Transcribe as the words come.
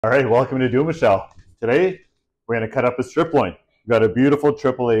All right, welcome to Do Michelle. Today, we're going to cut up a strip loin. We've got a beautiful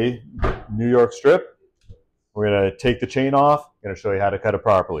AAA New York strip. We're going to take the chain off. I'm going to show you how to cut it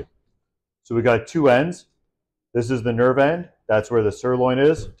properly. So we got two ends. This is the nerve end. That's where the sirloin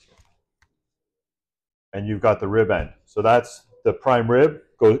is. And you've got the rib end. So that's the prime rib,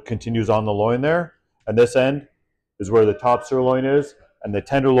 continues on the loin there. And this end is where the top sirloin is. And the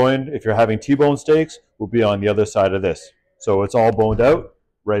tenderloin, if you're having T-bone steaks, will be on the other side of this. So it's all boned out,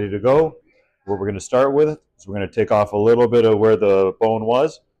 ready to go. What we're going to start with is we're going to take off a little bit of where the bone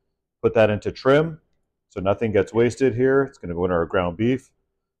was, put that into trim, so nothing gets wasted here. It's going to go in our ground beef,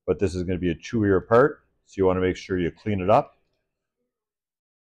 but this is going to be a chewier part, so you want to make sure you clean it up.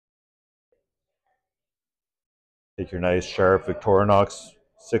 Take your nice sharp Victorinox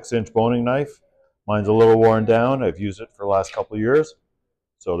 6-inch boning knife. Mine's a little worn down. I've used it for the last couple of years,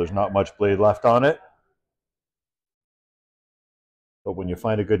 so there's not much blade left on it. But when you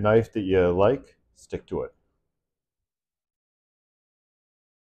find a good knife that you like, stick to it.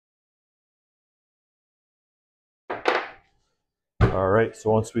 All right, so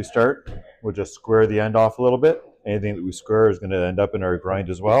once we start, we'll just square the end off a little bit. Anything that we square is going to end up in our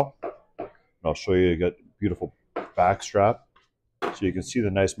grind as well. And I'll show you, got a beautiful back strap, so you can see the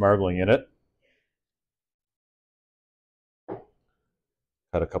nice marbling in it.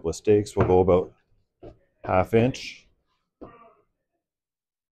 Cut a couple of steaks. We'll go about 1/2 inch.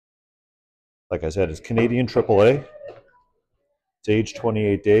 Like I said, it's Canadian AAA. It's aged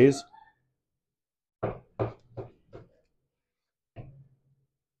 28 days.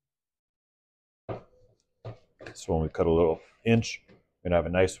 So when we cut a little inch, we're going to have a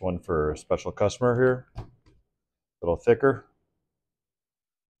nice one for a special customer here. A little thicker.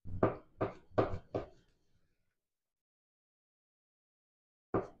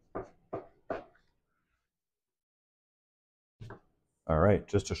 All right,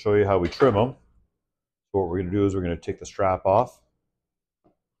 just to show you how we trim them. So what we're going to do is we're going to take the strap off.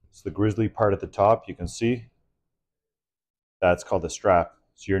 It's the grizzly part at the top, you can see. That's called the strap.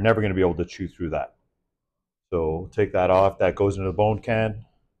 So you're never going to be able to chew through that. So take that off. That goes into the bone can.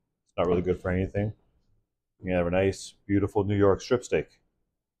 It's not really good for anything. You're going to have a nice, beautiful New York strip steak.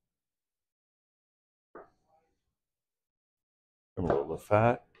 A little of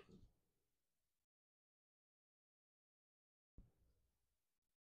fat.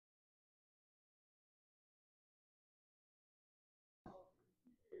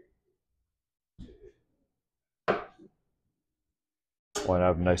 Want to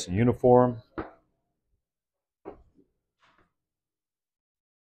have them nice and uniform.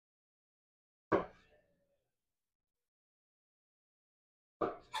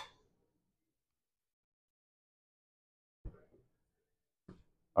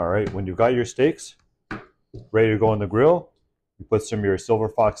 All right, when you've got your steaks ready to go on the grill, you put some of your Silver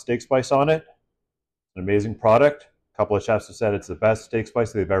Fox steak spice on it. It's an amazing product. A couple of chefs have said it's the best steak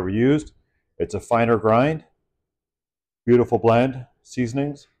spice they've ever used. It's a finer grind, beautiful blend,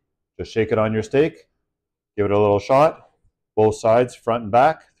 seasonings. Just shake it on your steak, give it a little shot, both sides, front and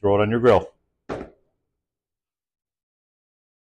back, throw it on your grill.